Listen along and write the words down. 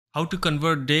How to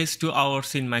convert days to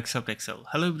hours in Microsoft Excel.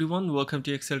 Hello everyone, welcome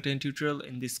to Excel 10 tutorial.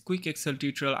 In this quick Excel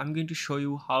tutorial, I'm going to show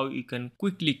you how you can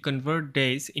quickly convert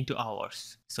days into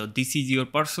hours. So this is your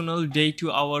personal day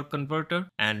to hour converter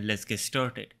and let's get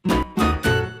started.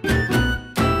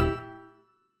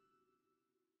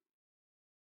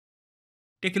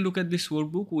 Take a look at this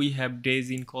workbook. We have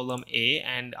days in column A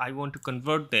and I want to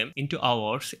convert them into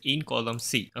hours in column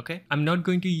C. Okay, I'm not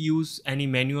going to use any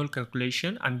manual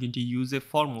calculation. I'm going to use a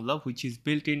formula which is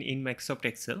built in Microsoft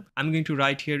Excel. I'm going to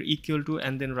write here equal to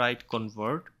and then write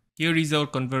convert. Here is our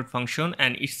convert function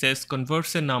and it says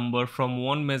converts a number from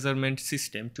one measurement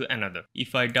system to another.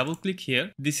 If I double click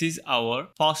here, this is our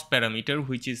first parameter,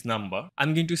 which is number.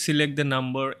 I'm going to select the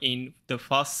number in the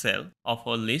first cell of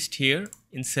our list here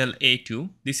in cell A2.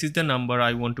 This is the number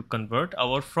I want to convert.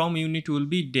 Our from unit will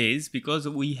be days because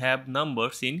we have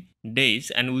numbers in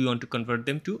days and we want to convert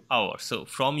them to hours. So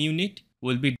from unit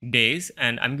will be days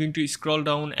and I'm going to scroll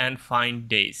down and find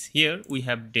days. Here we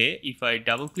have day. If I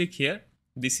double click here,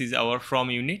 this is our from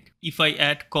unit. If I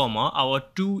add comma, our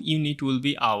to unit will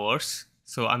be hours.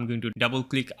 So I'm going to double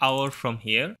click hour from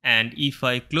here. And if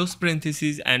I close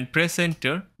parentheses and press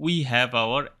enter, we have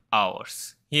our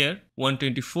hours. Here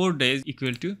 124 days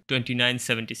equal to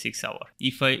 2976 hours.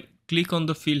 If I click on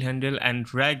the fill handle and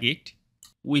drag it,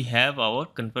 we have our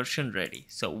conversion ready.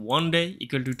 So 1 day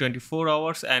equal to 24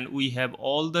 hours and we have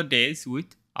all the days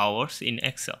with hours in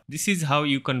Excel. This is how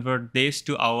you convert days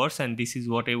to hours and this is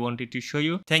what I wanted to show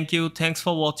you. Thank you. Thanks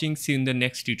for watching. See you in the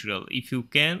next tutorial. If you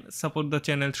can, support the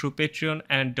channel through Patreon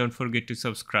and don't forget to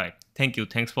subscribe. Thank you.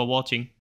 Thanks for watching.